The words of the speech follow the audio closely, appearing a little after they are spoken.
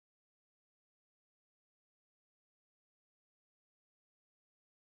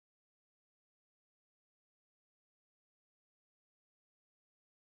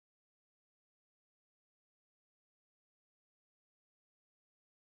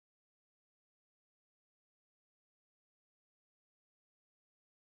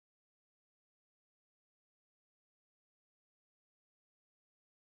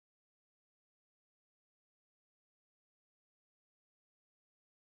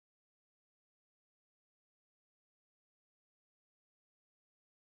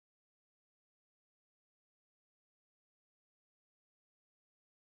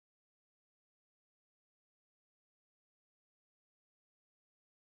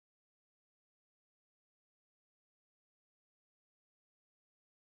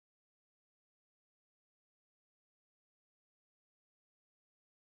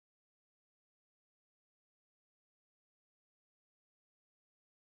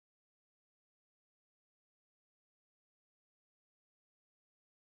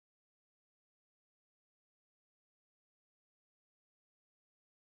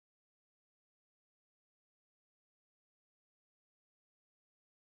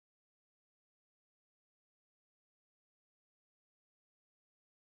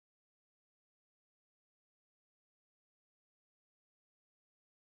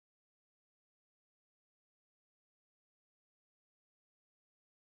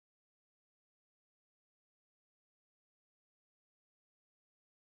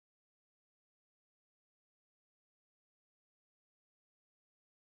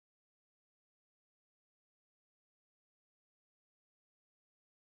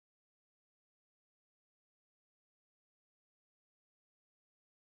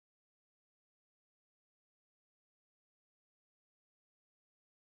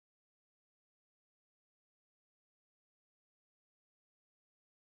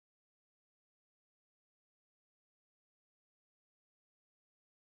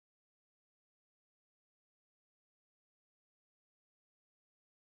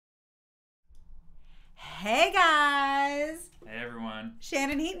Hey guys! Hey everyone.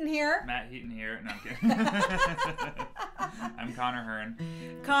 Shannon Heaton here. Matt Heaton here. No, I'm kidding. I'm Conor Hearn.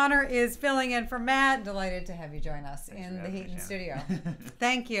 Conor is filling in for Matt. Delighted to have you join us in the Heaton studio.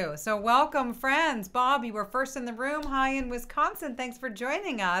 Thank you. So welcome, friends. Bob, you were first in the room. Hi in Wisconsin. Thanks for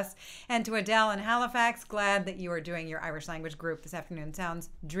joining us. And to Adele in Halifax, glad that you are doing your Irish language group this afternoon. Sounds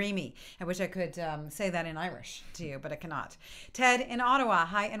dreamy. I wish I could say that in Irish to you, but I cannot. Ted in Ottawa.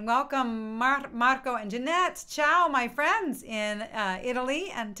 Hi and welcome, Marco and Jeanette. Ciao, my friends in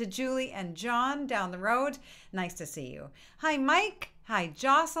Italy, and to Julie and John down the road. Nice to see you. Hi, Mike. Hi,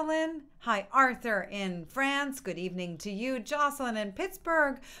 Jocelyn. Hi, Arthur in France. Good evening to you. Jocelyn in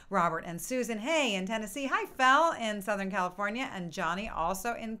Pittsburgh. Robert and Susan Hay in Tennessee. Hi, Fel in Southern California. And Johnny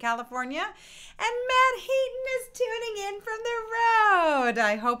also in California. And Matt Heaton is tuning in from the road.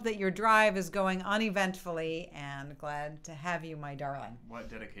 I hope that your drive is going uneventfully, and glad to have you, my darling. What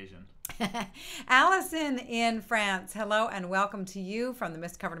dedication. Allison in France, hello and welcome to you from the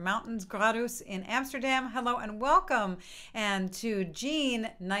mist-covered mountains. Gradus in Amsterdam, hello and welcome. And to Jean,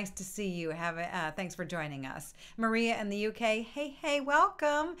 nice to see you. Thanks for joining us. Maria in the UK, hey,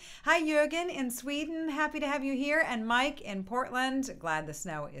 welcome. Hi, Jürgen in Sweden, happy to have you here. And Mike in Portland, glad the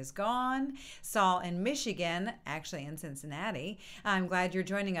snow is gone. Saul in Michigan, actually in Cincinnati, I'm glad you're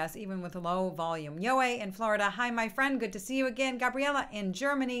joining us even with a low volume. Yoe in Florida, hi, my friend, good to see you again. Gabriella in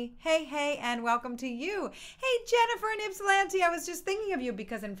Germany, hey, and welcome to you. Hey, Jennifer in Ypsilanti, I was just thinking of you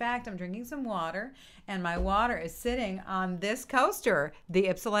because, in fact, I'm drinking some water, and my water is sitting on this coaster, the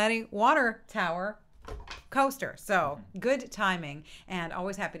Ypsilanti Water Tower coaster. So, good timing, and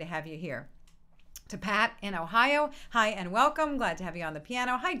always happy to have you here. To Pat in Ohio, hi and welcome. Glad to have you on the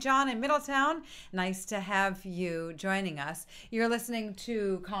piano. Hi, John in Middletown. Nice to have you joining us. You're listening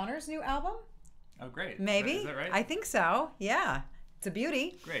to Conor's new album? Oh, great. Maybe? Is that right? I think so. Yeah. It's a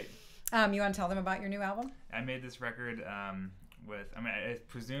beauty. Great. You want to tell them about your new album? I made this record I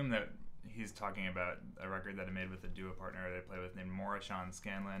presume that he's talking about a record that I made with a duo partner that I play with named Sean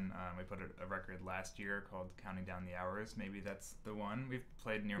Scanlon. We put a record last year called Counting Down the Hours. Maybe that's the one. We've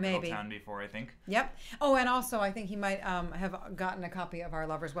played near Middletown before, I think. Yep. Oh, and also I think he might have gotten a copy of our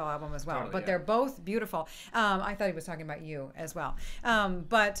Lovers Well album as well. Totally, but they're both beautiful. I thought he was talking about you as well.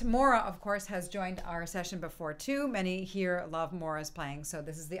 But Maura, of course, has joined our session before too. Many here love Maura's playing. So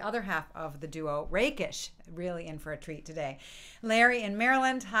this is the other half of the duo. Rakish, really in for a treat today. Larry in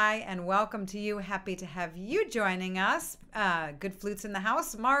Maryland, hi and welcome to you. Happy to have you joining us. Good flutes in the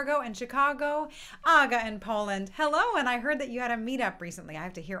house. Margot in Chicago. Aga in Poland. Hello, and I heard that you had a meetup recently. I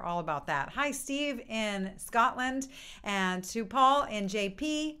have to hear all about that. Hi, Steve in Scotland. And to Paul in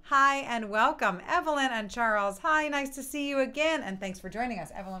JP, hi and welcome. Evelyn and Charles, hi, nice to see you again. And thanks for joining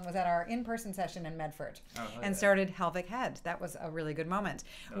us. Evelyn was at our in-person session in Medford and started Helvic Head. That was a really good moment.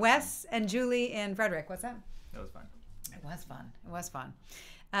 Wes and Julie in Frederick, what's that? That was fun. It was fun. It was fun.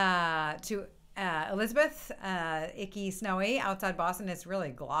 To Elizabeth, icky, snowy. Outside Boston, it's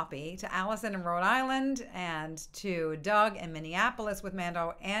really gloppy. To Allison in Rhode Island, and to Doug in Minneapolis with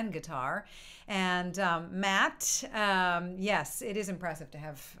Mando and guitar. And Matt, yes, it is impressive to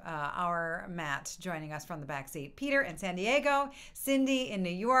have our Matt joining us from the back seat. Peter in San Diego, Cindy in New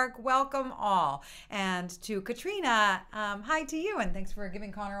York, welcome all. And to Katrina, hi to you, and thanks for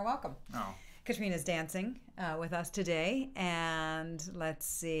giving Conor a welcome. Oh. Katrina's dancing with us today. And let's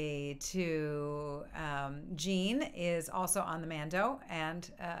see, to Jean is also on the Mando and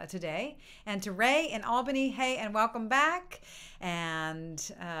today. And to Ray in Albany, hey, and welcome back. And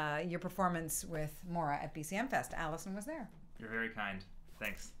your performance with Maura at BCM Fest. Allison was there. You're very kind.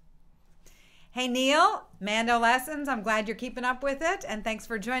 Thanks. Hey, Neil, Mando Lessons. I'm glad you're keeping up with it. And thanks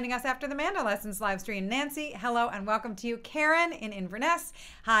for joining us after the Mando Lessons live stream. Nancy, hello and welcome to you. Karen in Inverness,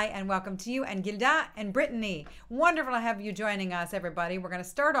 hi and welcome to you. And Gilda and Brittany, wonderful to have you joining us, everybody. We're going to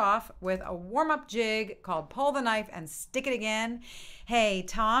start off with a warm-up jig called Pull the Knife and Stick It Again. Hey,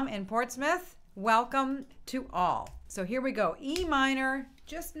 Tom in Portsmouth, welcome to all. So here we go. E minor,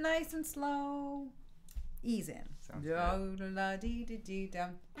 just nice and slow. Ease in. Sang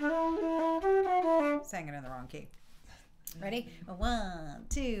it in the wrong key. Ready? 1,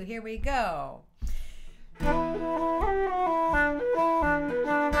 2, here we go.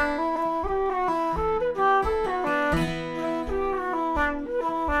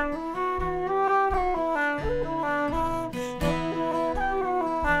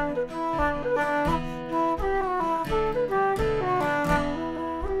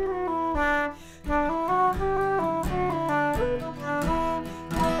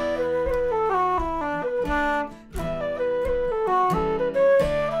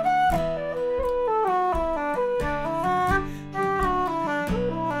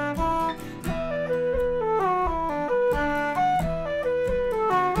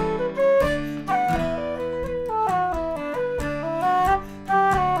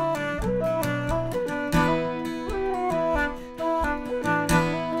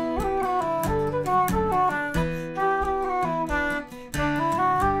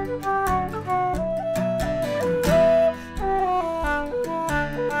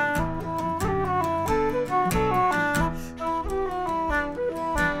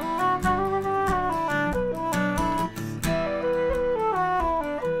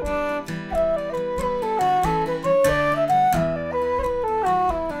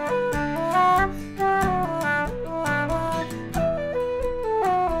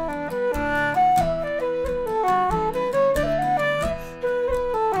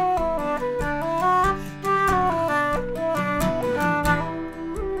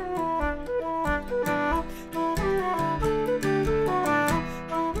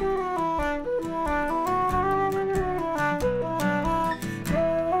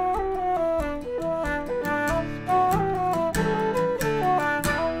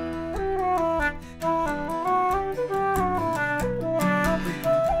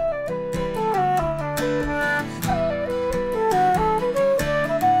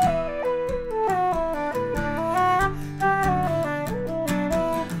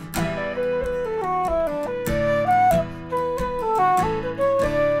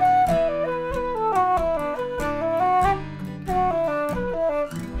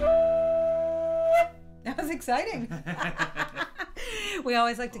 exciting. We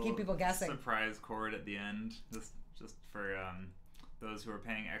always like to keep people guessing. Surprise chord at the end, just for those who are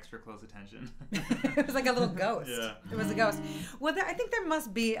paying extra close attention. It was like a little ghost. Yeah. It was a ghost. Well, I think there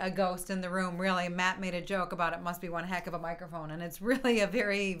must be a ghost in the room, really. Matt made a joke about it must be one heck of a microphone, and it's really a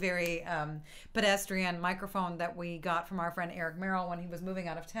very, very pedestrian microphone that we got from our friend Eric Merrill when he was moving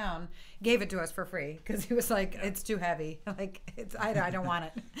out of town. Gave it to us for free because he was like, it's too heavy. Like, I don't want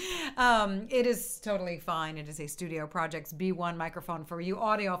it. It is totally fine. It is a Studio Projects B1 microphone. For you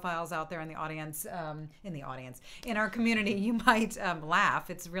audiophiles out there in the audience, in our community, you might laugh.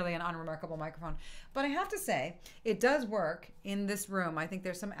 It's really an unremarkable microphone. But I have to say, it does work in this room. I think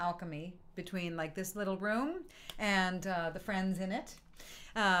there's some alchemy between like this little room and the friends in it.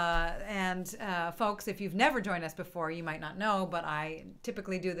 Folks, if you've never joined us before, you might not know, but I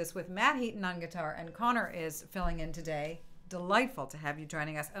typically do this with Matt Heaton on guitar, and Conor is filling in today. Delightful to have you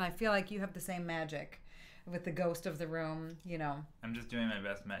joining us, and I feel like you have the same magic with the ghost of the room, you know. I'm just doing my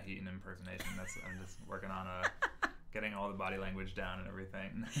best Matt Heaton impersonation. I'm just working on getting all the body language down and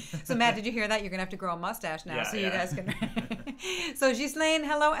everything. So Matt, did you hear that? You're gonna have to grow a mustache now, yeah, you guys can. So Ghislaine,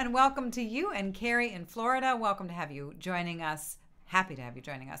 hello and welcome to you, and Carrie in Florida, welcome to have you joining us. Happy to have you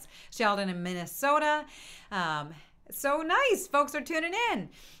joining us. Sheldon in Minnesota. So nice. Folks are tuning in.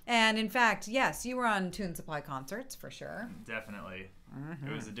 And in fact, yes, you were on Tune Supply concerts for sure. Definitely. Mm-hmm.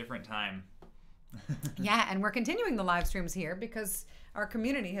 It was a different time. Yeah, and we're continuing the live streams here because our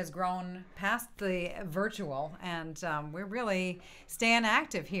community has grown past the virtual, and we're really staying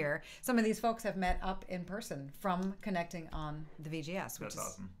active here. Some of these folks have met up in person from connecting on the VGS, which That's is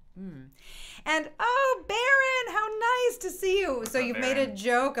awesome. And Baron, how nice to see you. What's so up, you've Baron? made a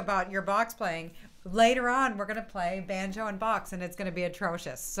joke about your box playing. Later on, we're going to play banjo and box, and it's going to be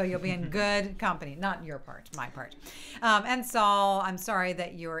atrocious. So you'll be in good company. Not your part, my part. And Saul, I'm sorry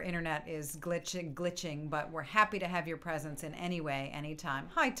that your internet is glitching, but we're happy to have your presence in any way, anytime.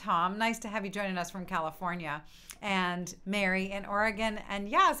 Hi, Tom. Nice to have you joining us from California. And Mary in Oregon. And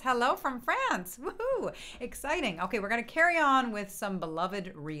yes, hello from France. Woohoo! Exciting. Okay, we're going to carry on with some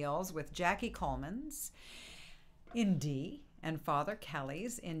beloved reels with Jackie Coleman's in D and Father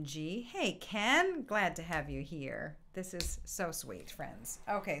Kelly's in G. Hey, Ken, glad to have you here. This is so sweet, friends.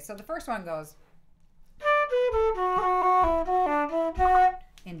 Okay, so the first one goes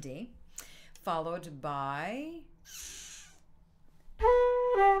in D, followed by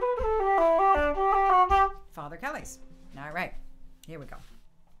Father Kelly's. All right, here we go.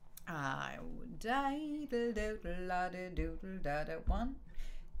 I would die. 1,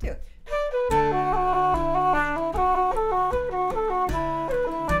 2.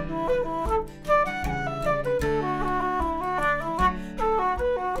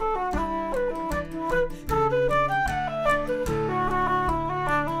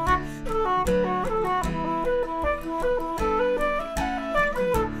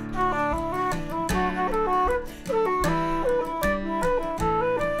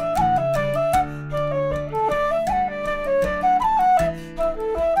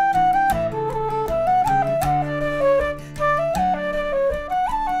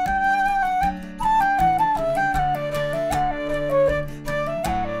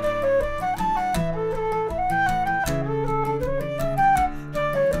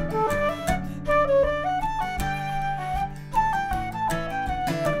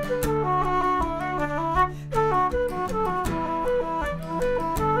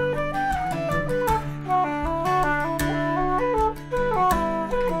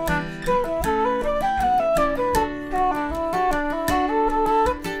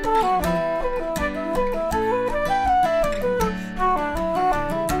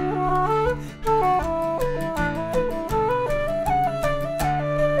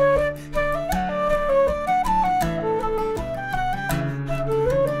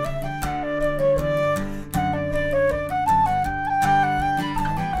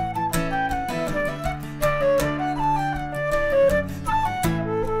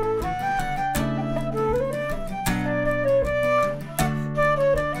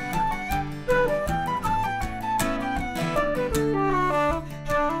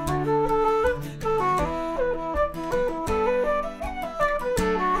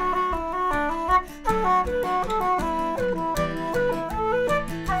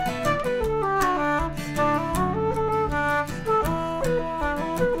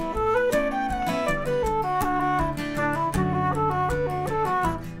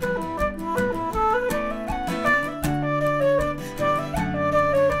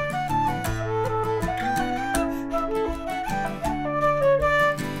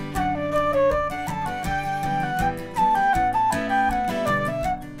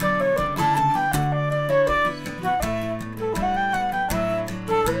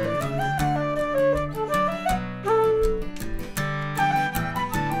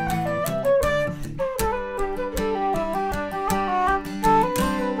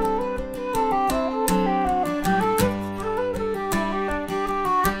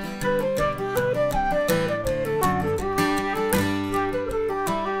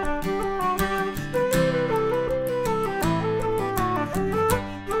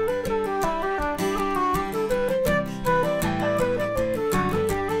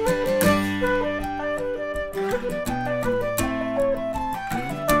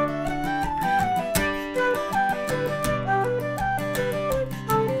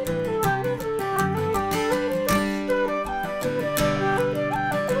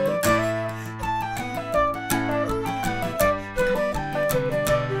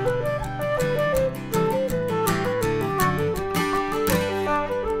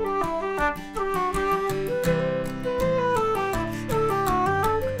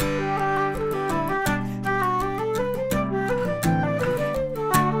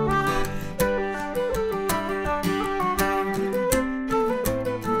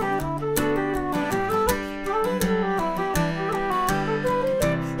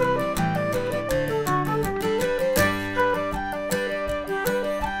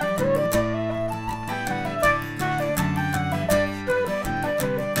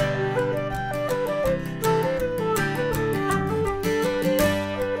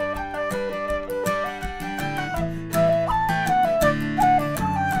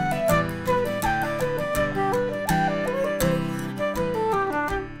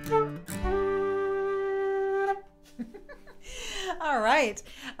 right.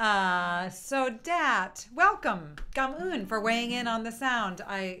 So Dat, welcome. Gamun for weighing in on the sound.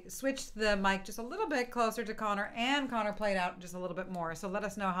 I switched the mic just a little bit closer to Conor, and Conor played out just a little bit more. So let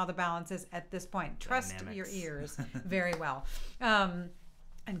us know how the balance is at this point. Trust Dynamics. your ears very well.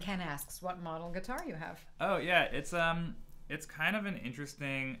 And Ken asks what model guitar you have. Oh yeah, it's kind of an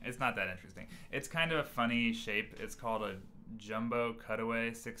interesting. It's not that interesting. It's kind of a funny shape. It's called a jumbo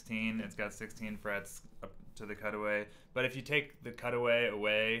cutaway 16. It's got 16 frets up to the cutaway. But if you take the cutaway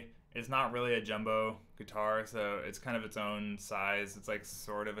away, it's not really a jumbo guitar. So it's kind of its own size. It's like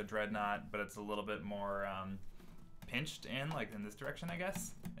sort of a dreadnought, but it's a little bit more pinched in, like in this direction, I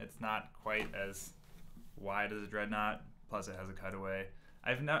guess. It's not quite as wide as a dreadnought. Plus, it has a cutaway.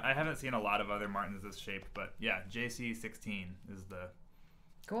 I haven't seen a lot of other Martins this shape, but yeah, JC16 is the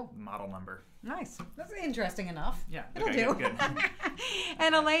cool model number. Nice. That's interesting enough. Yeah, it'll okay, do. Good.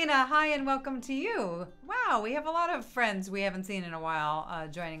 And Elena, hi and welcome to you. Wow, we have a lot of friends we haven't seen in a while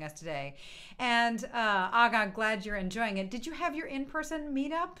joining us today. And Aga, glad you're enjoying it. Did you have your in-person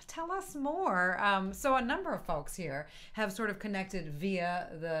meetup? Tell us more. So a number of folks here have sort of connected via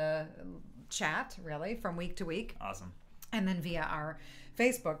the chat, really, from week to week. Awesome. And then via our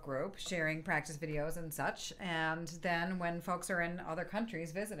Facebook group, sharing practice videos and such. And then when folks are in other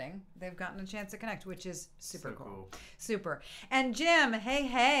countries visiting, they've gotten a chance to connect, which is super cool. Super. And Jim,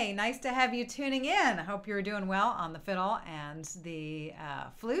 hey, nice to have you tuning in. I hope you're doing well on the fiddle and the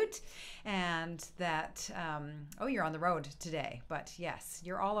flute. And that, you're on the road today. But yes,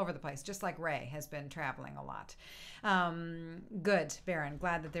 you're all over the place, just like Ray has been traveling a lot. Good, Baron.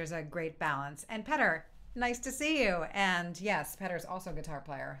 Glad that there's a great balance. And Petter, nice to see you. And yes, Petter's also a guitar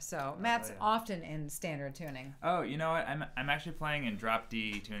player. So Matt's often in standard tuning. Oh, you know what? I'm actually playing in drop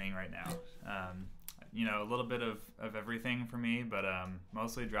D tuning right now. A little bit of everything for me, but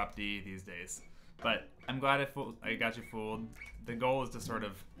mostly drop D these days. But I'm glad I got you fooled. The goal is to sort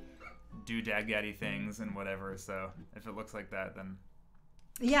of do dadgaddy things and whatever. So if it looks like that, then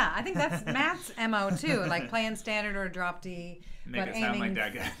yeah, I think that's Matt's MO too, like playing standard or drop D. Make it sound like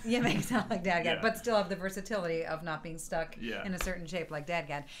Dadgad. Yeah, make it sound like Dadgad, Yeah. but still have the versatility of not being stuck Yeah. in a certain shape like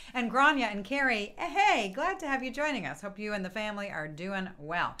Dadgad. And Grania and Carrie, hey, glad to have you joining us. Hope you and the family are doing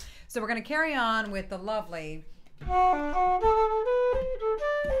well. So we're going to carry on with the lovely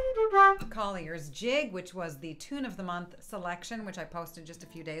Collier's Jig, which was the Tune of the Month selection, which I posted just a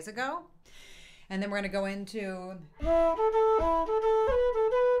few days ago. And then we're going to go into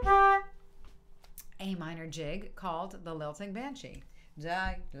A minor jig called the Lilting Banshee.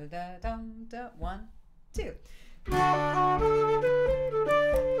 Da, da, da, dum, da, 1, 2.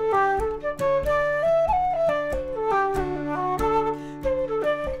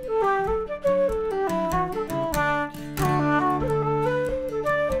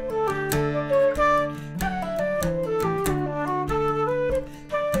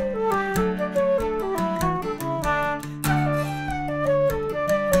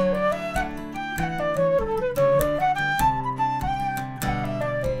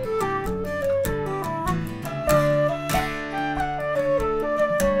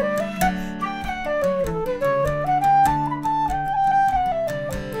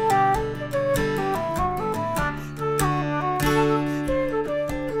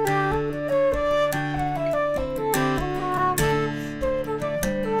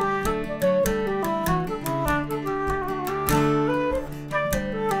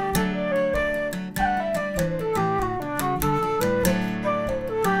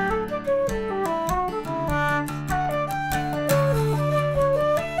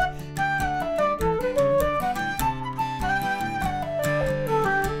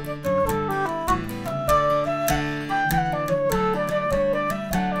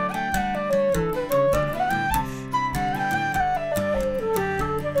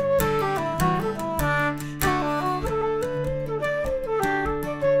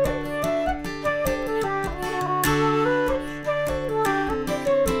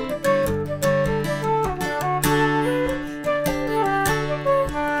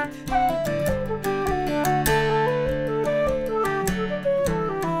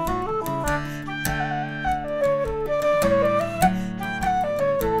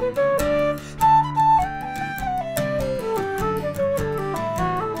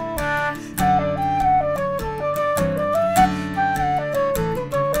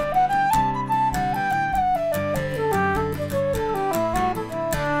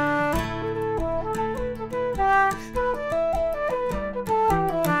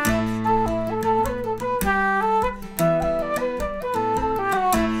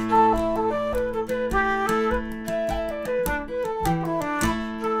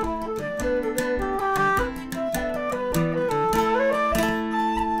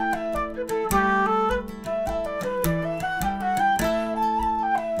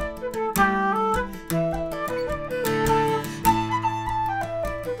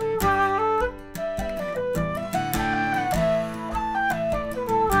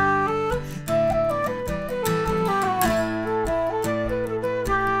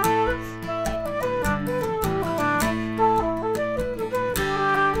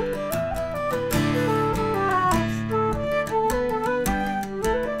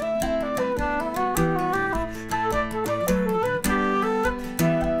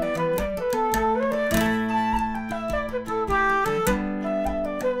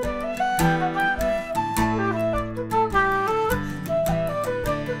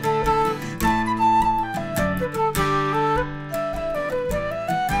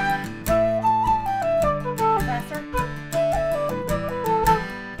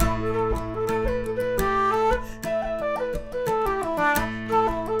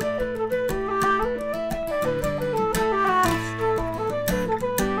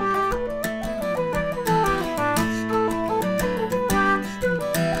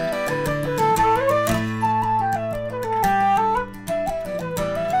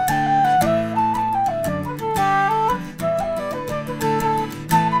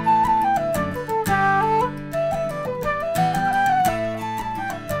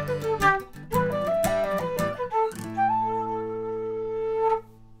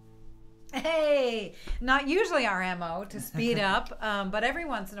 Not usually our MO to speed up, but every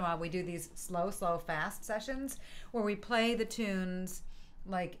once in a while we do these slow, fast sessions where we play the tunes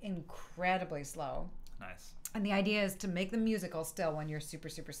like incredibly slow. Nice. And the idea is to make them musical still when you're super,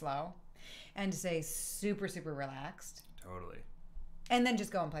 super slow, and to stay super, super relaxed. Totally. And then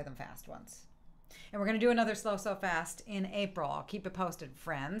just go and play them fast once. And we're going to do another Slow So Fast in April. I'll keep it posted,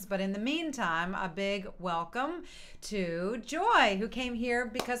 friends. But in the meantime, a big welcome to Joy, who came here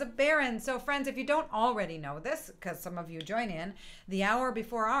because of Baron. So, friends, if you don't already know this, because some of you join in, the hour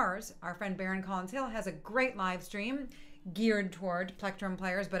before ours, our friend Baron Collins Hill has a great live stream geared toward plectrum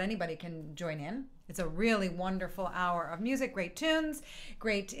players, but anybody can join in. It's a really wonderful hour of music, great tunes,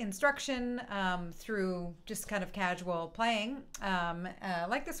 great instruction through just kind of casual playing,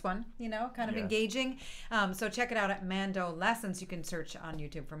 like this one, kind of engaging. So check it out at Mando Lessons. You can search on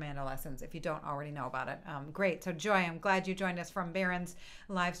YouTube for Mando Lessons if you don't already know about it. Great. So Joy, I'm glad you joined us from Baron's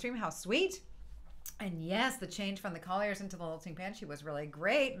live stream. How sweet. And yes, the change from the Colliers into the Lilting Banshee was really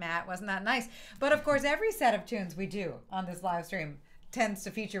great, Matt. Wasn't that nice? But of course, every set of tunes we do on this live stream tends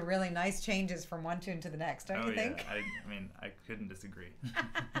to feature really nice changes from one tune to the next, don't you think? I mean, I couldn't disagree.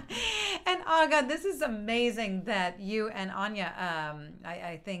 And oh God, this is amazing that you and Anya,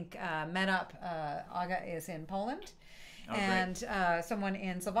 I think, met up. Aga is in Poland. Oh, and someone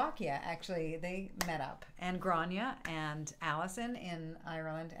in Slovakia, actually, they met up. And Grania and Allison in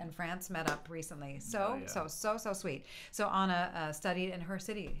Ireland and France met up recently. So sweet. So Anna studied in her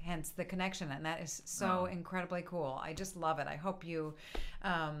city, hence the connection. And that is so incredibly cool. I just love it. I hope you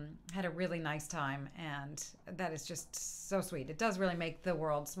had a really nice time. And that is just so sweet. It does really make the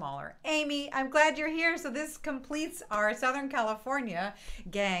world smaller. Amy, I'm glad you're here. So this completes our Southern California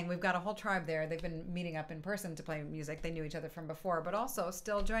gang. We've got a whole tribe there. They've been meeting up in person to play music. They knew each other from before, but also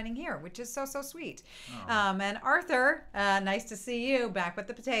still joining here, which is so sweet. And Arthur, nice to see you back with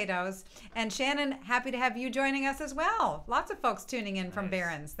the potatoes. And Shannon, happy to have you joining us as well. Lots of folks tuning in from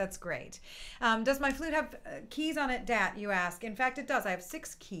Barron's. That's great. Does my flute have keys on it, Dat, you ask? In fact, it does. I have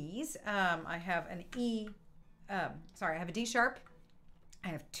 6 keys. I have an I have a D sharp. I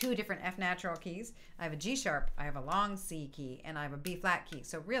have 2 different F natural keys. I have a G sharp, I have a long C key, and I have a B flat key.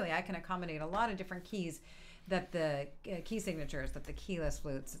 So really, I can accommodate a lot of different keys that the key signatures, that the keyless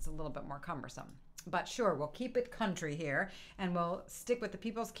flutes, it's a little bit more cumbersome. But sure, we'll keep it country here, and we'll stick with the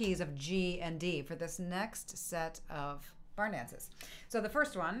people's keys of G and D for this next set of barn dances. So the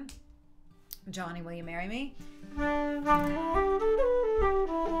first one, Johnny, Will You Marry Me?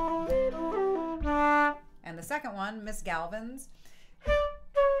 And the second one, Miss Galvin's.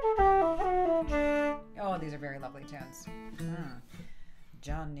 Oh, these are very lovely tunes.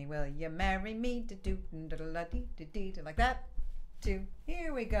 Johnny, will you marry me? Like that. 2.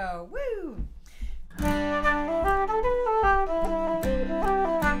 Here we go. Woo!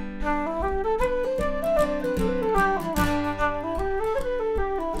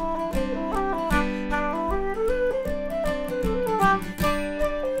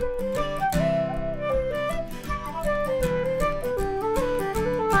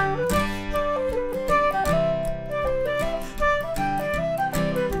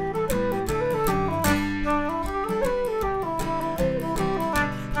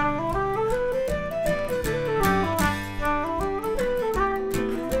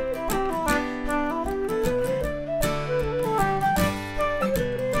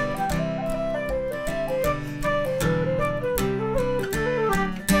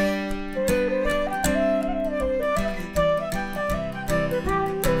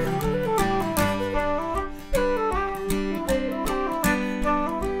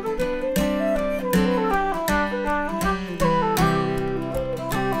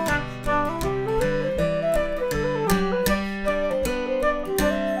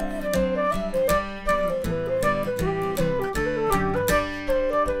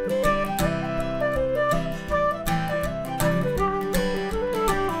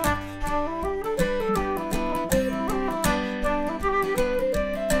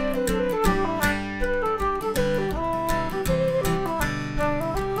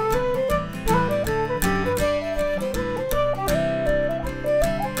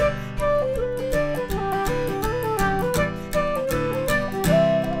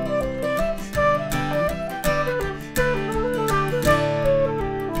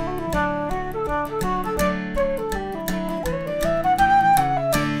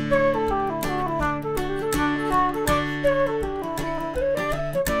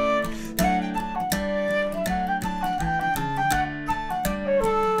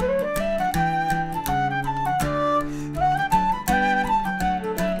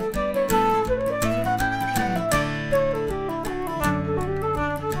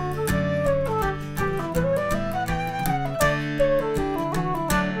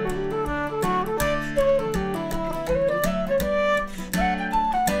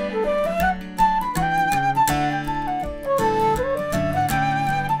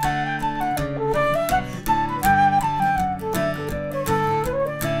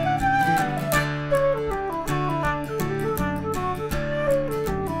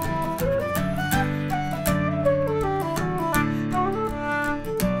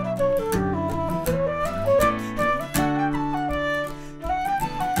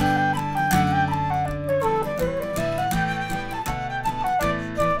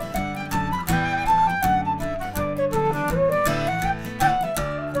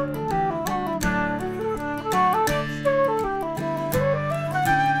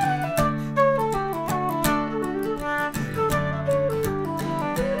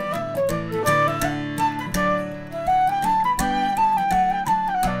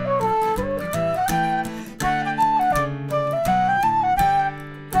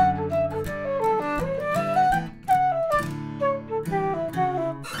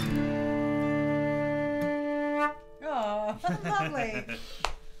 lovely.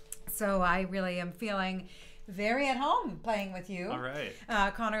 So I really am feeling very at home playing with you. All right.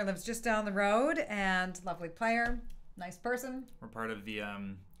 Conor lives just down the road and lovely player, nice person. We're part of the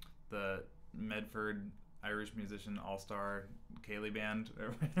Medford Irish Musician All-Star Ceilidh Band.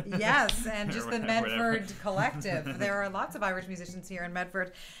 Yes, and just the Medford whatever. Collective. There are lots of Irish musicians here in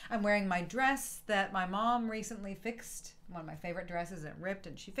Medford. I'm wearing my dress that my mom recently fixed. One of my favorite dresses. It ripped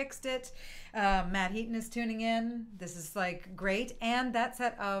and she fixed it. Matt Heaton is tuning in. This is like great. And that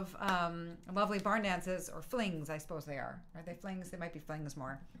set of lovely barn dances, or flings, I suppose they are. Are they flings? They might be flings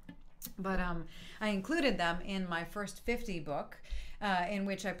more. But I included them in my first 50 book, in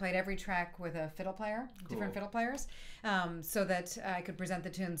which I played every track with a fiddle player, different fiddle players, so that I could present the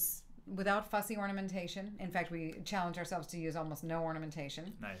tunes without fussy ornamentation. In fact, we challenged ourselves to use almost no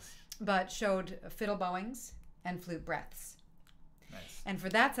ornamentation. Nice. But showed fiddle bowings and flute breaths. Nice. And for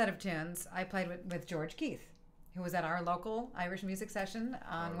that set of tunes, I played with George Keith, who was at our local Irish music session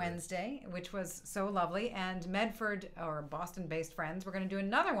on Wednesday, which was so lovely. And Medford, or Boston-based friends, we're going to do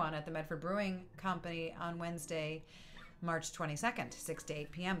another one at the Medford Brewing Company on Wednesday, March 22nd, 6 to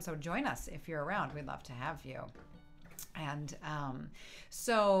 8 p.m. So join us if you're around. We'd love to have you. And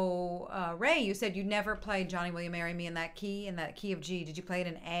Ray, you said you never played Johnny Will You Marry Me in that key of G. Did you play it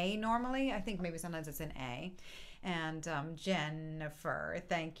in A normally? I think maybe sometimes it's in A. And Jennifer,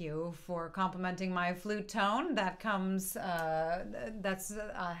 thank you for complimenting my flute tone. That comes, that's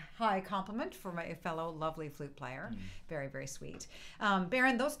a high compliment for my fellow lovely flute player. Very, very sweet.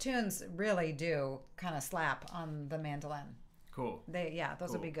 Baron, those tunes really do kind of slap on the mandolin. Cool.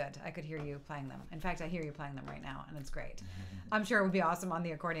 Those would be good. I could hear you playing them. In fact, I hear you playing them right now, and it's great. I'm sure it would be awesome on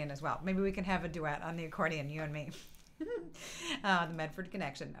the accordion as well. Maybe we can have a duet on the accordion, you and me. The Medford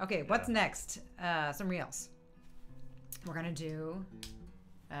Connection. Okay, what's next? Some reels. We're going to do...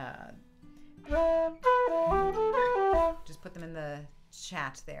 just put them in the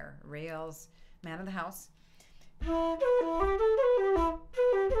chat there. Reels, Man of the House.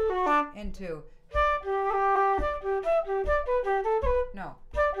 Into... No.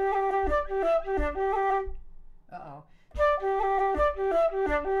 Uh-oh.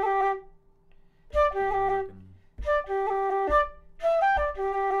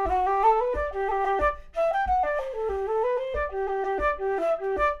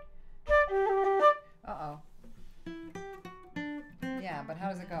 Uh-oh. Yeah, but how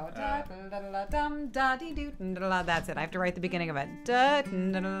does it go? That's it. I have to write the beginning of it.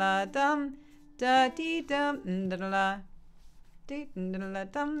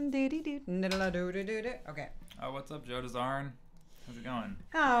 Okay. Oh, what's up, Joe Dezarn? How's it going?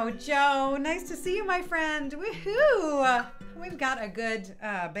 Oh, Joe, nice to see you, my friend. Woohoo! We've got a good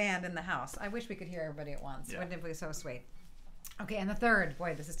band in the house. I wish we could hear everybody at once. Yeah. Wouldn't it be so sweet? Okay, and the third.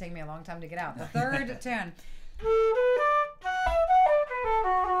 Boy, this is taking me a long time to get out. The third tune.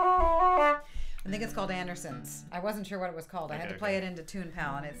 I think it's called Anderson's. I wasn't sure what it was called. I had to play it into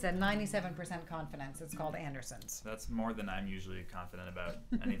TunePal, and it said 97% confidence. It's called Anderson's. That's more than I'm usually confident about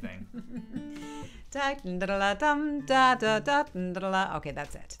anything. Okay,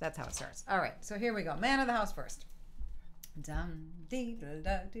 that's it. That's how it starts. All right, so here we go. Man of the House first. Dum dee da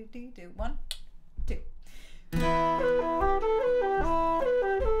da do dee do. 1, 2.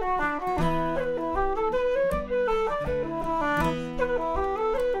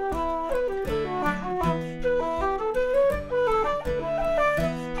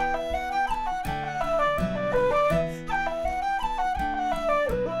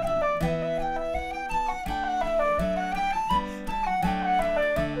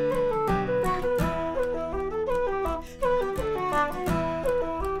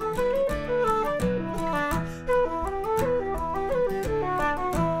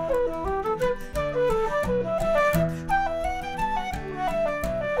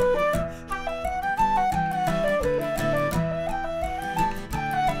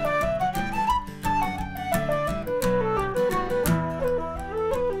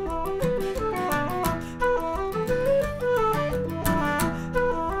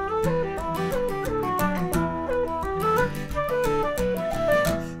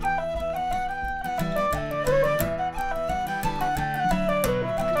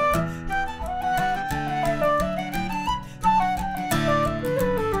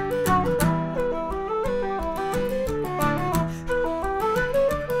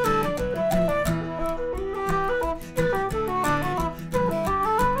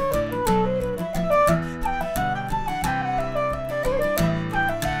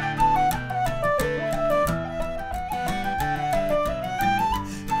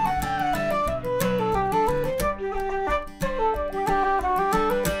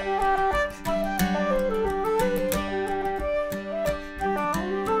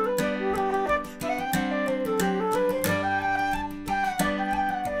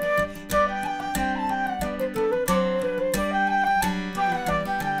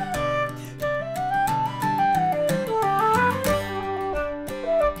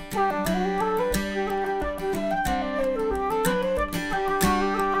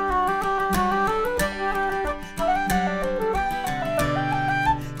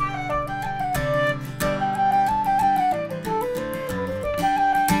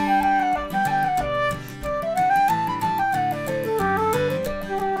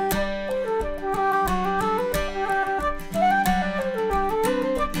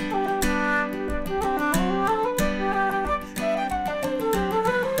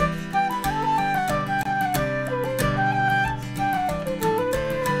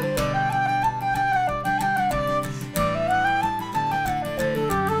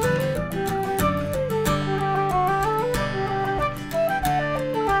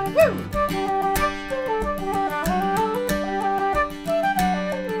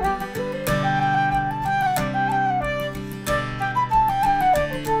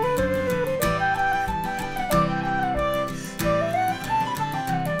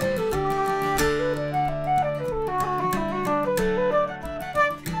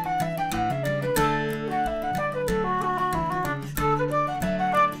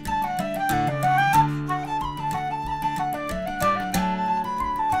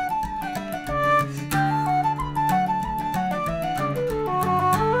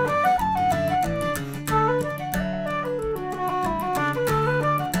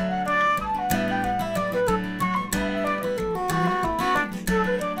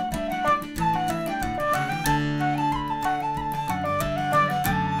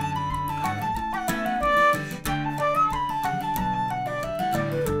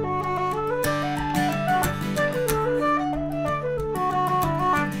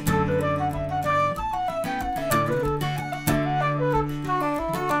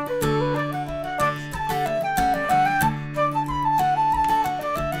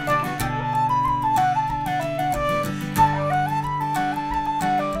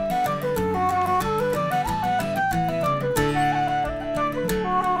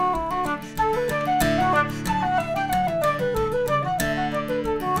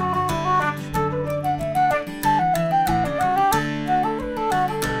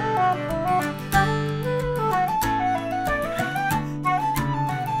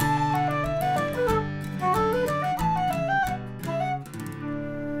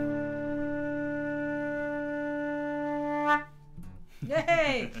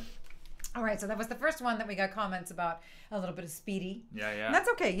 Yay! All right, so that was the first one that we got comments about a little bit of speedy. Yeah, yeah. And that's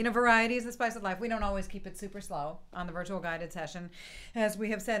okay. You know, variety is the spice of life. We don't always keep it super slow on the virtual guided session. As we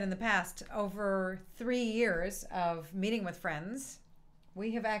have said in the past, over 3 years of meeting with friends,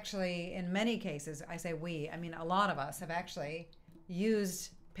 we have actually, in many cases, I say we, I mean a lot of us have actually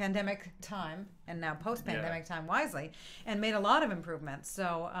used pandemic time and now post-pandemic time wisely and made a lot of improvements.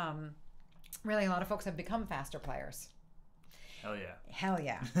 So really a lot of folks have become faster players. Hell yeah. Hell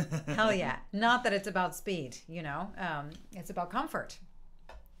yeah. Hell yeah. Not that it's about speed, you know. It's about comfort.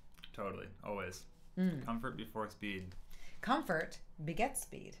 Totally. Always. Comfort before speed. Comfort begets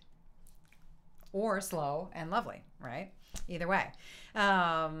speed. Or slow and lovely, right? Either way.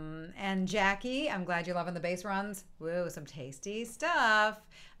 And Jackie, I'm glad you're loving the bass runs. Woo, some tasty stuff.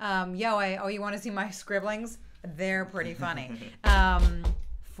 Oh, you want to see my scribblings? They're pretty funny.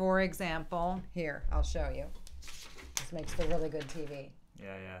 For example, here, I'll show you. This makes for really good TV.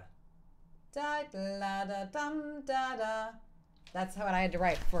 Yeah, yeah. Da da da dum da da. That's what I had to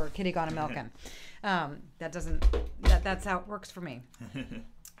write for Kitty Gone a Milkin. That's how it works for me.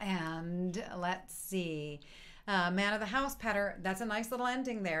 And let's see. Man of the House Petter. That's a nice little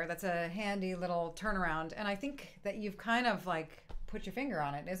ending there. That's a handy little turnaround. And I think that you've kind of like put your finger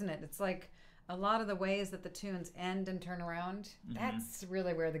on it, isn't it? It's like a lot of the ways that the tunes end and turn around. That's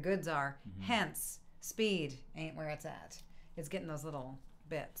really where the goods are. Hence, speed ain't where it's at. It's getting those little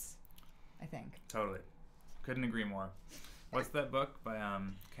bits, I think. Totally. Couldn't agree more. What's that book by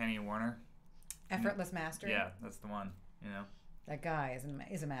Kenny Warner? Effortless Mastery? Yeah, that's the one, you know. That guy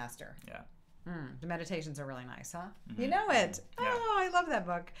is a master. Yeah. The meditations are really nice, huh? You know it. Yeah. Oh, I love that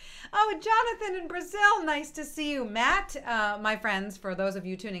book. Oh, Jonathan in Brazil, nice to see you. Matt, my friends, for those of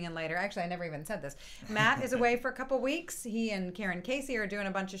you tuning in later, actually, I never even said this. Matt is away for a couple weeks. He and Karen Casey are doing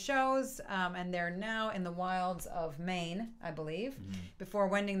a bunch of shows, and they're now in the wilds of Maine, I believe, before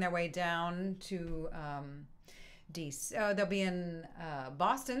wending their way down to they'll be in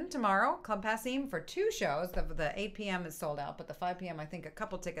Boston tomorrow, Club Passim, for 2 shows. The 8 p.m. is sold out, but the 5 p.m. I think a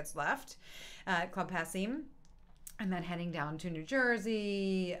couple tickets left at Club Passim. And then heading down to New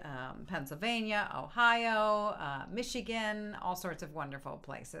Jersey, Pennsylvania, Ohio, Michigan, all sorts of wonderful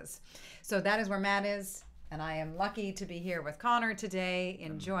places. So that is where Matt is. And I am lucky to be here with Conor today,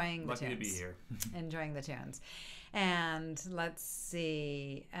 enjoying the tunes. Lucky to be here. Enjoying the tunes. And let's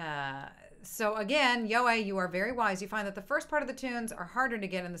see. So again, Yoa, you are very wise. You find that the first part of the tunes are harder to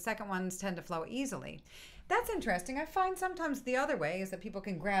get and the second ones tend to flow easily. That's interesting. I find sometimes the other way is that people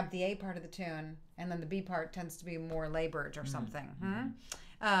can grab the A part of the tune and then the B part tends to be more labored or something.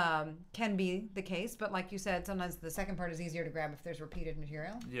 Can be the case, but like you said, sometimes the second part is easier to grab if there's repeated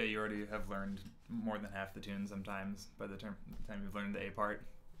material. Yeah, you already have learned more than half the tune sometimes by the time you've learned the A part.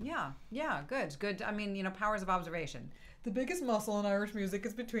 Yeah, good. I mean, you know, powers of observation. The biggest muscle in Irish music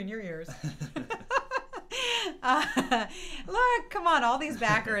is between your ears. Look, come on, all these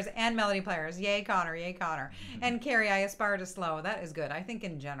backers and melody players. Yay, Conor, yay, Conor. And Carrie, I aspire to slow. That is good. I think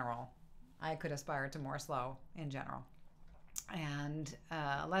in general, I could aspire to more slow in general. And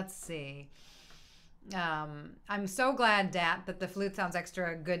let's see. I'm so glad, Dat, that the flute sounds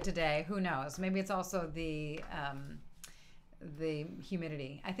extra good today. Who knows? Maybe it's also the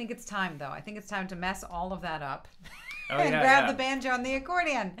humidity. I think it's time, though. I think it's time to mess all of that up. And grab the banjo and the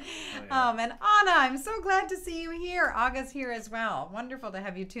accordion. And Anna, I'm so glad to see you here. Aga's here as well. Wonderful to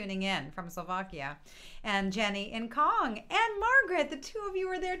have you tuning in from Slovakia. And Jenny in Kong. And Margaret, the two of you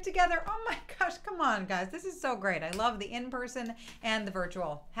are there together. Oh my gosh, come on, guys. This is so great. I love the in-person and the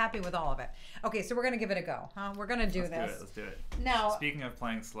virtual. Happy with all of it. Okay, so we're going to give it a go. Huh? We're going to do this. Let's do it. Now, speaking of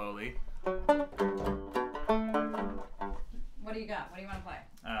playing slowly. What do you got? What do you want to play?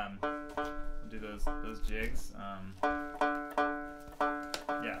 Do those jigs.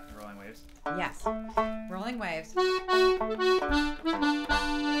 Yeah, rolling waves. Yes, rolling waves.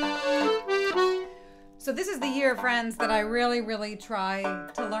 So this is the year, friends, that I really try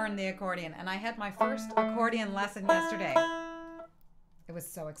to learn the accordion. And I had my first accordion lesson yesterday. It was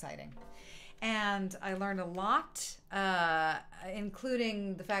so exciting. And I learned a lot,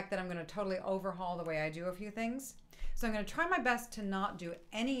 including the fact that I'm going to totally overhaul the way I do a few things. So I'm going to try my best to not do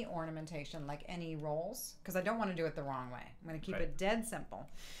any ornamentation, like any rolls, because I don't want to do it the wrong way. I'm going to keep it dead simple,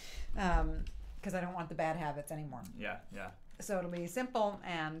 because I don't want the bad habits anymore. Yeah. So it'll be simple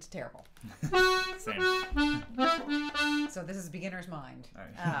and terrible. Same. So this is beginner's mind.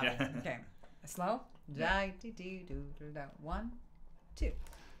 Right. Okay. Slow. Yeah. 1, 2.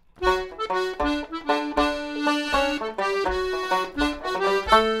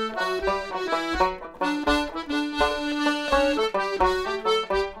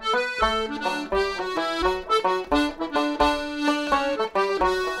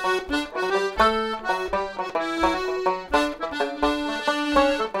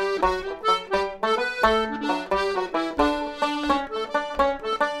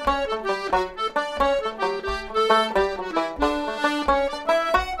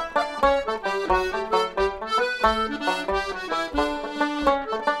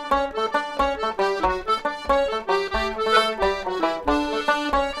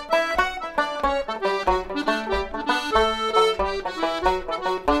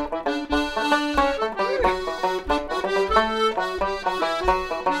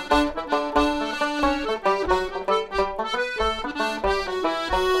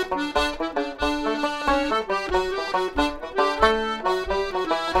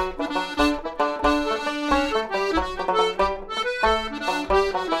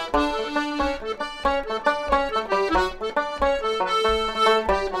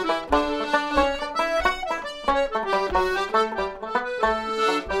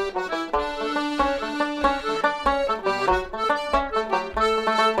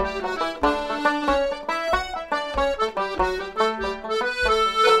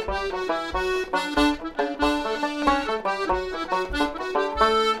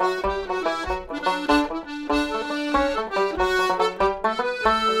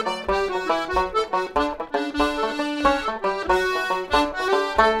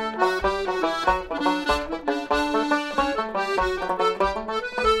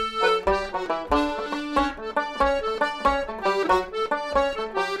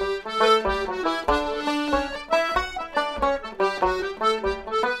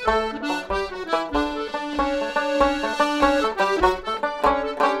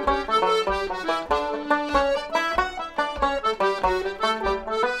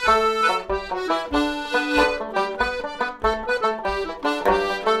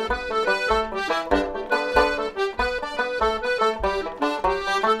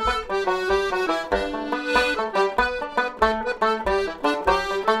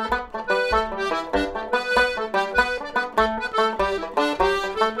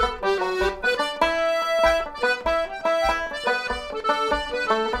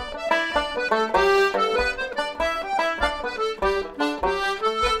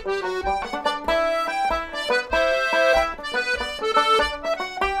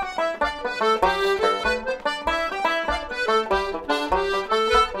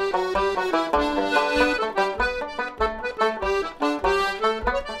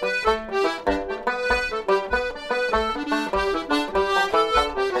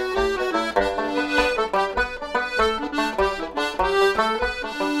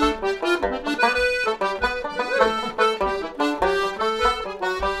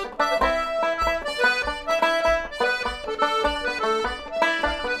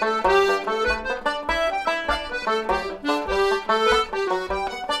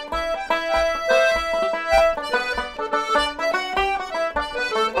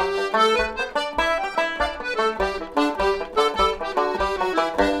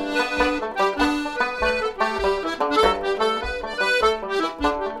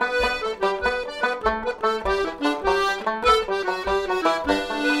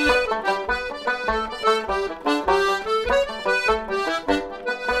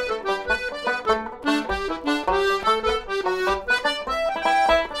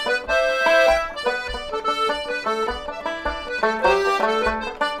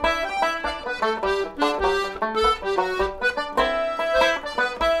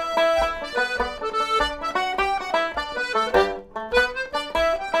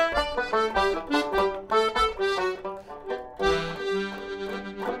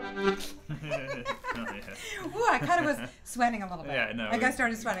 sweating a little bit. Yeah, no. I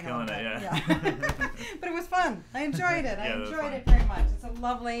started sweating a little bit. Yeah. But it was fun. I enjoyed it. I Yeah, enjoyed it very much. It's a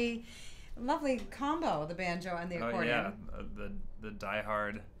lovely combo, the banjo and the accordion. Oh yeah, the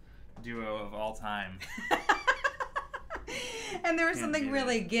diehard duo of all time. And there was something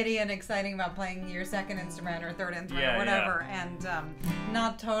really giddy and exciting about playing your second instrument or third instrument or whatever, and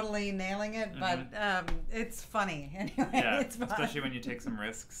not totally nailing it, but it's funny anyway. Yeah, it's fun. especially when you take some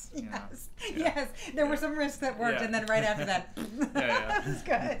risks. Yes, there were some risks that worked, and then right after that, it's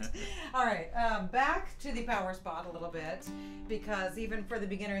good. All right, back to the power spot a little bit, because even for the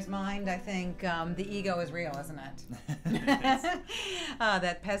beginner's mind, I think the ego is real, isn't it?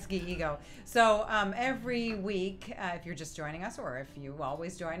 That pesky ego. So every week, if you're just joining us, or if you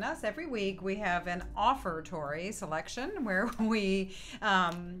always join us, every week we have an Offertory selection where we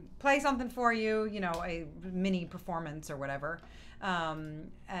play something for you, a mini performance or whatever.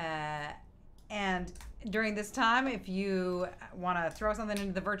 And during this time, if you want to throw something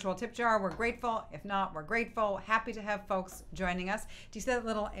into the virtual tip jar, we're grateful. If not, we're grateful. Happy to have folks joining us. Do you see that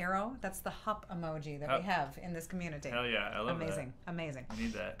little arrow? That's the hup emoji that we have in this community. Hell yeah, I love that. Amazing. I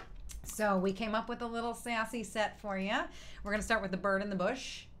need that. So we came up with a little sassy set for you. We're going to start with The Bird in the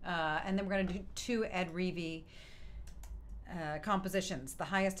Bush, and then we're going to do 2 Ed Reevy compositions, The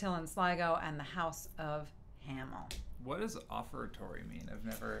Highest Hill in Sligo and The House of Hamill. What does offertory mean? I've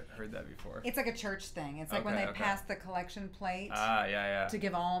never heard that before. It's like a church thing. It's like when they pass the collection plate to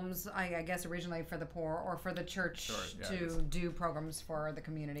give alms, I guess originally for the poor or for the church to do programs for the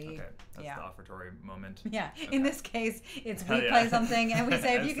community. Okay, that's the offertory moment. Yeah, okay. In this case, it's we play something and we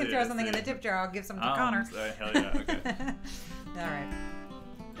say, if you can throw something in the tip jar, I'll give some to Conor. Hell yeah, okay. All right.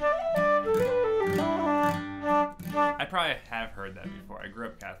 I probably have heard that before. I grew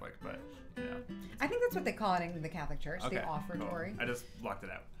up Catholic, but I think that's what they call it in the Catholic Church, the offertory. Cool. I just blocked it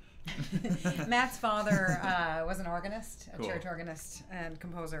out. Matt's father was an organist, a church organist and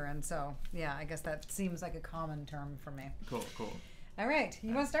composer, and so I guess that seems like a common term for me. Cool. All right,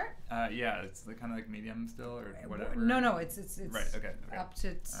 you want to start? Yeah, it's kind of like medium still or whatever. No, it's right. Okay.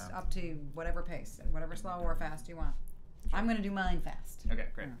 Up to whatever pace and whatever slow or fast you want. Sure. I'm going to do mine fast. Okay,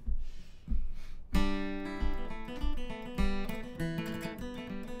 great.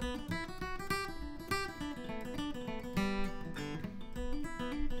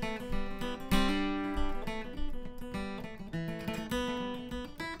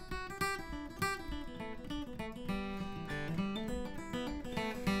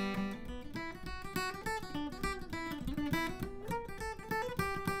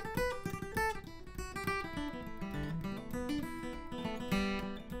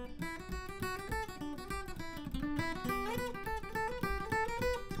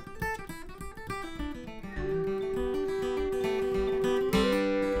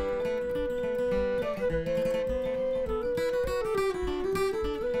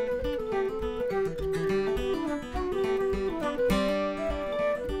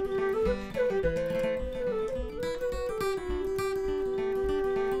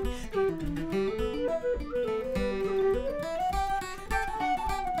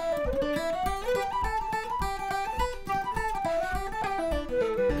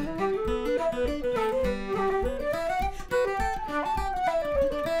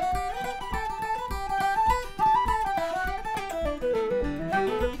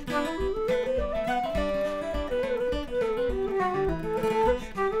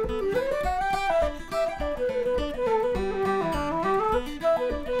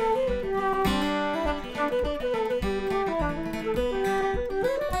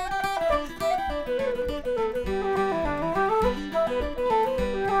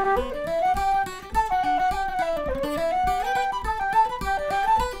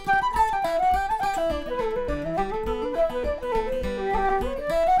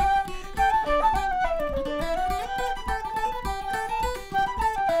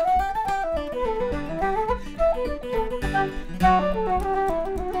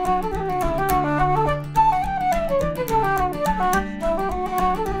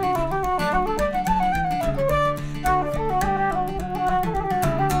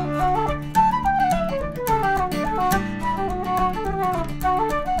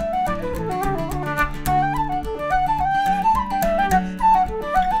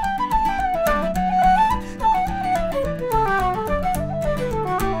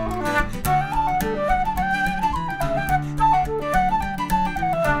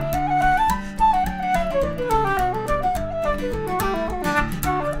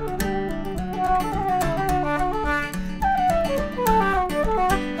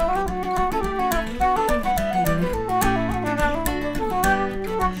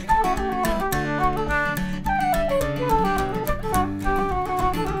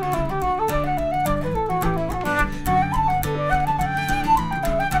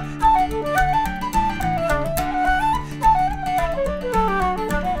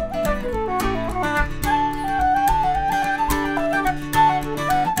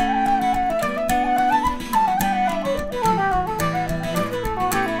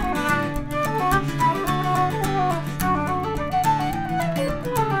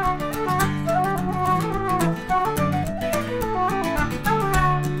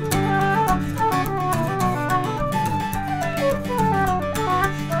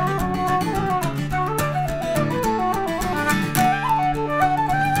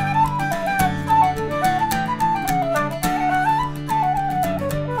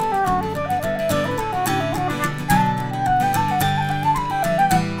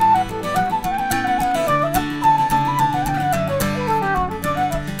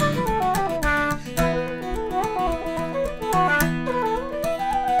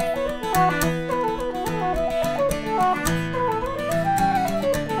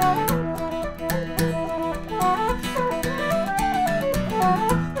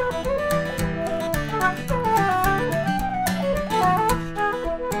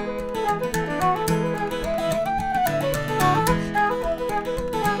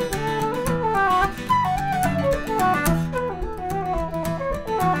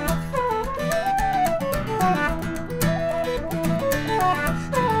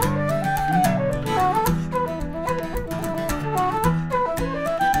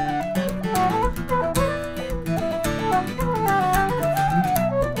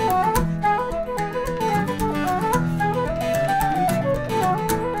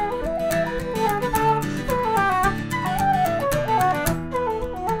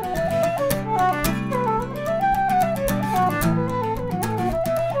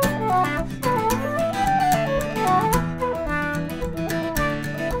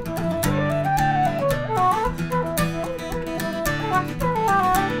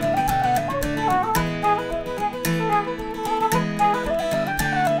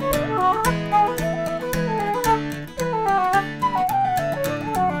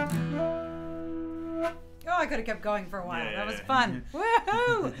 I could have kept going for a while. Yeah, That was yeah. fun.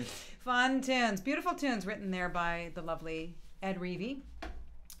 Woohoo! Fun tunes. Beautiful tunes written there by the lovely Ed Reevy,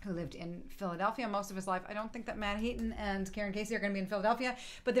 who lived in Philadelphia most of his life. I don't think that Matt Heaton and Karen Casey are going to be in Philadelphia,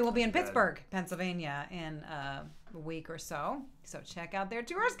 but they will be in Pittsburgh, Pennsylvania in a week or so. So check out their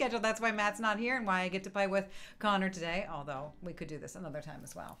tour schedule. That's why Matt's not here and why I get to play with Conor today, although we could do this another time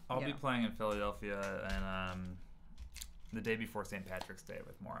as well. I'll be playing in Philadelphia and the day before St. Patrick's Day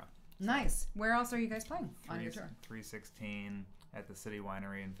with Mora. Nice. Where else are you guys playing on your tour? 316 at the City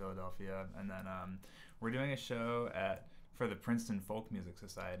Winery in Philadelphia. And then we're doing a show for the Princeton Folk Music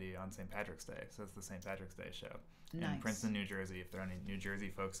Society on St. Patrick's Day. So it's the St. Patrick's Day show in Princeton, New Jersey, if there are any New Jersey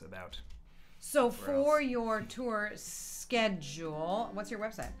folks about. So for your tour schedule, what's your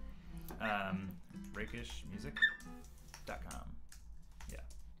website? rakishmusic.com. Yeah.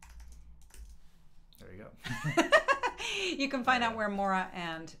 There you go. You can find out where Mora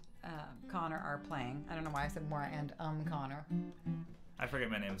and Conor are playing. I don't know why I said Mora and Conor. I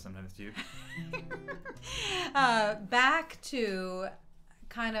forget my name sometimes too. Back to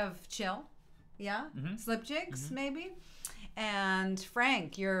kind of chill. Yeah? Slip jigs, maybe? And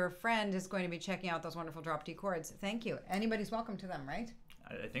Frank, your friend, is going to be checking out those wonderful drop D chords. Thank you. Anybody's welcome to them, right?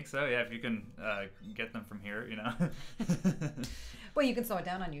 I think so, yeah, if you can get them from here, you know. Well, you can slow it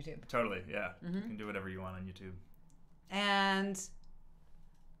down on YouTube. Totally, yeah. You can do whatever you want on YouTube. And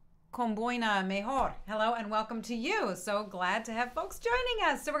Comboina Mejor. Hello and welcome to you. So glad to have folks joining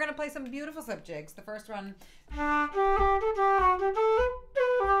us. So we're going to play some beautiful slip jigs. The first one,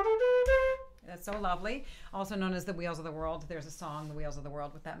 that's so lovely. Also known as the Wheels of the World. There's a song, The Wheels of the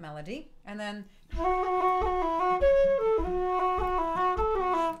World, with that melody. And then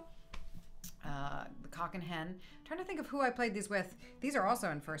the Cock and Hen. I'm trying to think of who I played these with. These are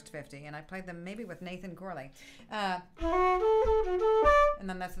also in First 50, and I played them maybe with Nathan Corley. And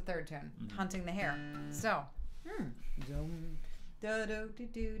then that's the third tune, Hunting the Hare. So, 1,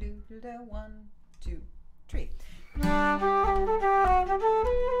 2, 3.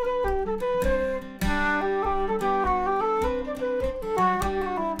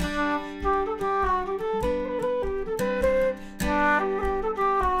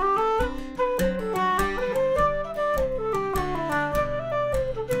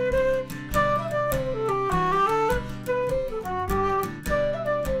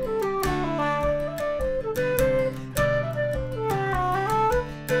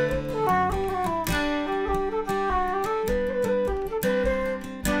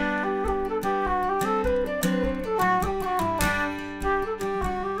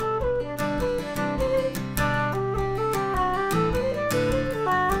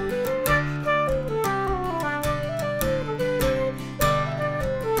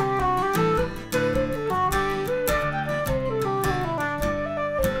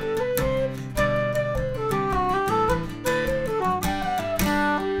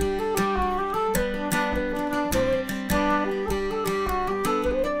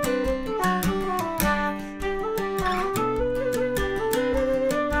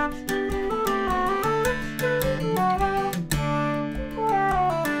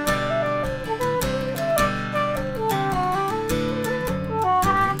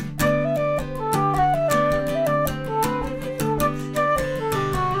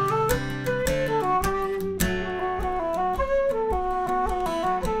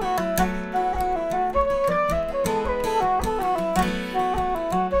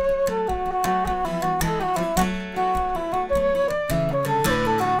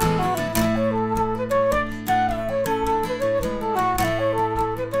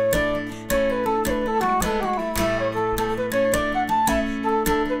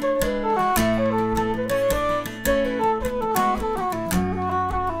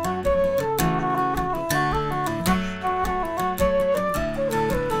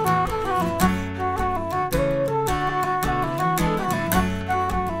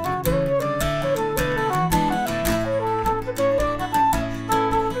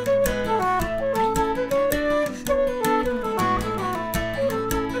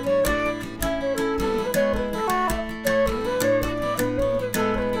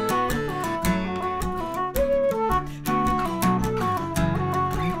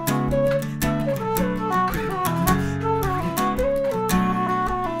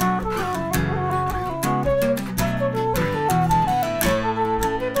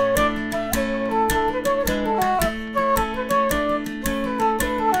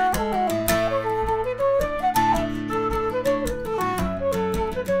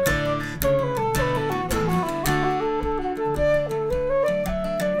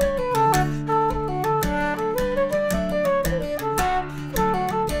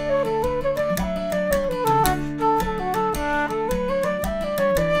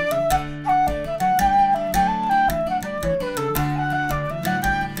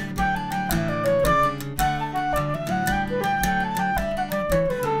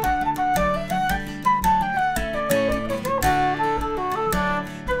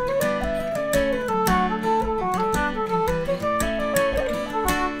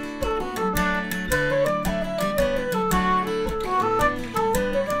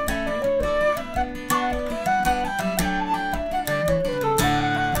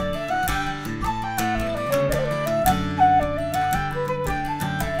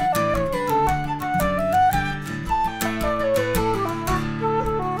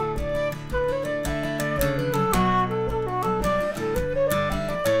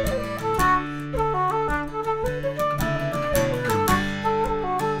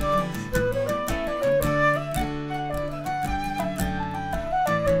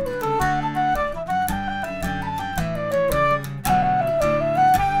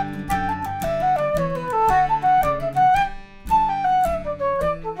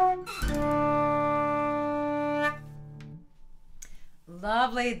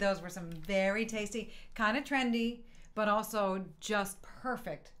 Lovely. Those were some very tasty, kind of trendy, but also just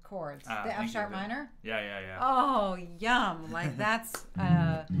perfect chords. The F sharp minor. Yeah. Oh, yum! Like that's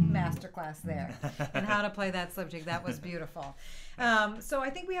a masterclass there, and how to play that slip jig. That was beautiful. So I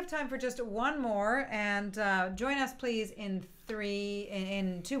think we have time for just one more, and join us please in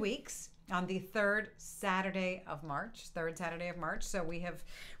 2 weeks. On the third Saturday of March. So we have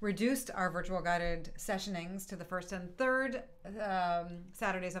reduced our virtual guided sessionings to the first and third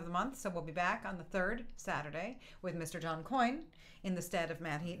Saturdays of the month. So we'll be back on the third Saturday with Mr. John Coyne in the stead of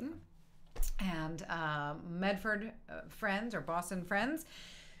Matt Heaton. And Medford friends or Boston friends,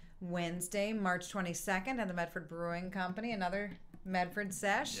 Wednesday, March 22nd, and the Medford Brewing Company, another Medford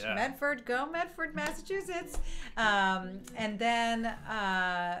sesh. Yeah. Medford, go Medford, Massachusetts. And then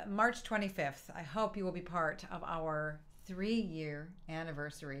March 25th, I hope you will be part of our 3-year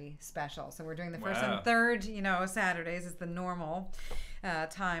anniversary special. So we're doing the first and third, Saturdays is the normal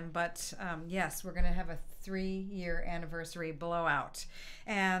time. But yes, we're going to have a 3-year anniversary blowout.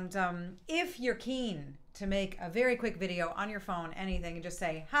 And if you're keen to make a very quick video on your phone, anything, and just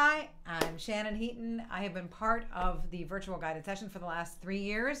say, hi, I'm Shannon Heaton. I have been part of the virtual guided session for the last 3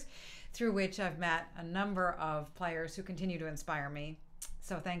 years, through which I've met a number of players who continue to inspire me.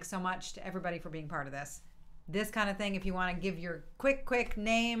 So thanks so much to everybody for being part of this. This kind of thing, if you want to give your quick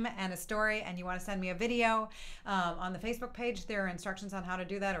name and a story, and you want to send me a video on the Facebook page, there are instructions on how to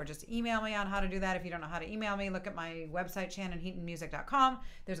do that, or just email me on how to do that. If you don't know how to email me, look at my website, ShannonHeatonMusic.com.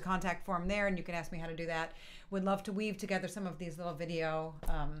 There's a contact form there, and you can ask me how to do that. Would love to weave together some of these little video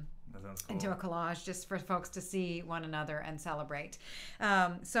into a collage, just for folks to see one another and celebrate.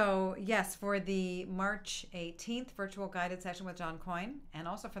 So yes, for the March 18th virtual guided session with John Coyne, and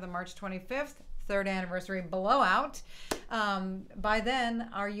also for the March 25th third anniversary blowout. By then,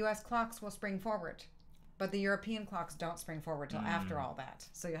 our U.S. clocks will spring forward, but the European clocks don't spring forward till after all that.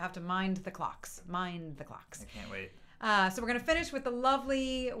 So you have to mind the clocks. Mind the clocks. I can't wait. So we're going to finish with the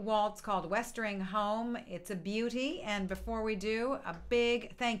lovely waltz called Westering Home. It's a beauty. And before we do, a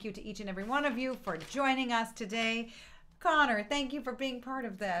big thank you to each and every one of you for joining us today. Conor, thank you for being part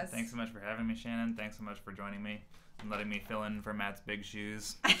of this. Thanks so much for having me, Shannon. Thanks so much for joining me and letting me fill in for Matt's big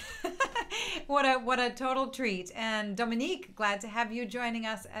shoes. What a total treat. And Dominique, glad to have you joining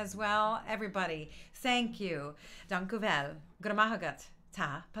us as well. Everybody, thank you. Dank u wel. Gramahagat.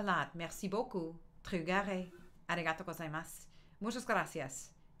 Ta palat. Merci beaucoup. Trugare. Arigato gozaimasu. Muchas gracias.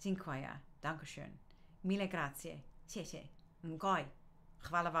 Dziękuję. Dankeschön. Mille grazie. Ciecie. Ngoi.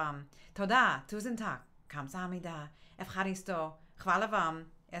 Chwala wam. Toda. Tusen tak. Kamsahamnida. Efcharisto. Chwala wam.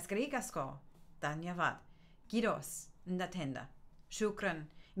 Esgarigasko. Danyavad. Gidos. Ndatenda. Shukran.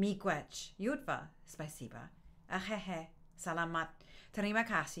 Miigwech. Yudva. Spasiba. Ahehe. Salamat. Terima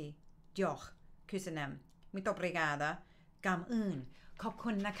kasih. Diolch. Kusanem. Muito obrigada. Gam un. ขอบ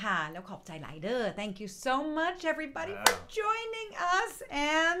คุณนะคะแล้วขอบใจหลายเด้อ Thank you so much everybody for joining us,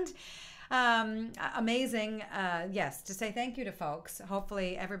 and amazing yes, to say thank you to folks. Hopefully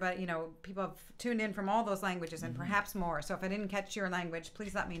everybody, people have tuned in from all those languages and perhaps more. So if I didn't catch your language,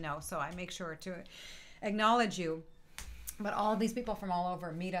 please let me know so I make sure to acknowledge you. But all these people from all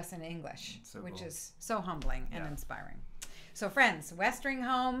over meet us in English, which is so humbling and inspiring. So friends, Westering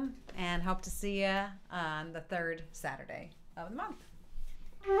Home, and hope to see you on the third Saturday of the month.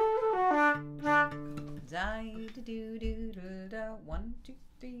 Da, do, do, do, do, da. 1, 2,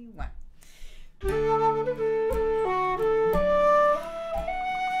 3, 1.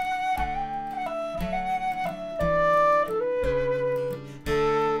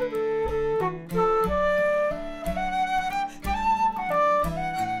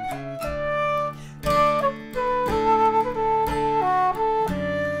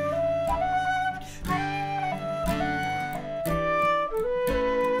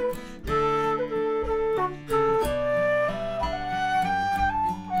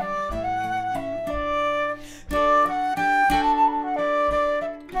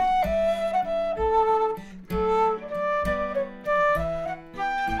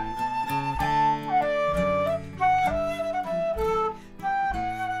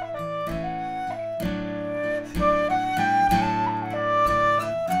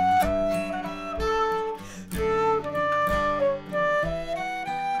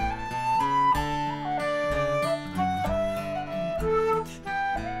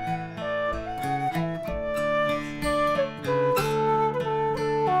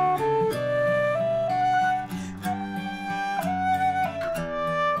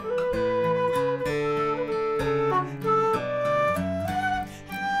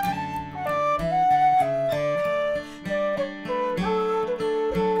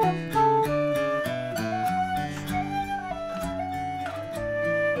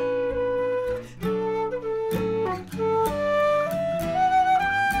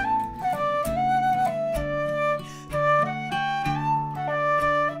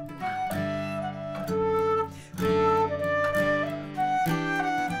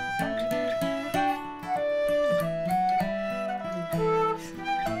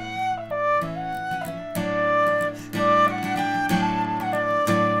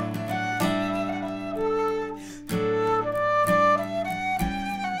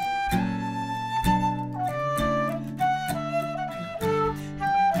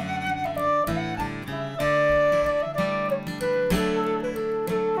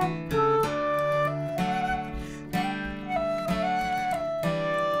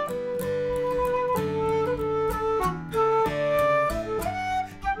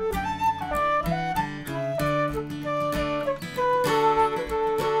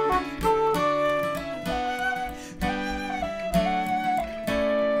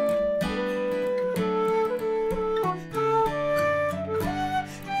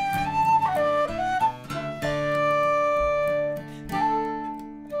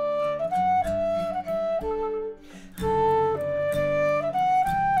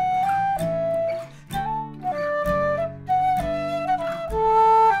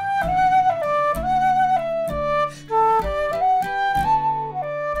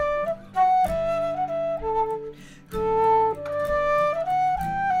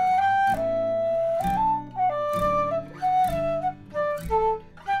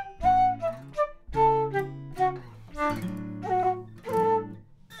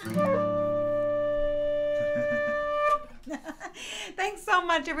 so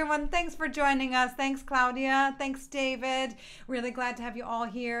much, everyone. Thanks for joining us. Thanks, Claudia. Thanks, David. Really glad to have you all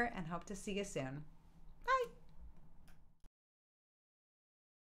here and hope to see you soon.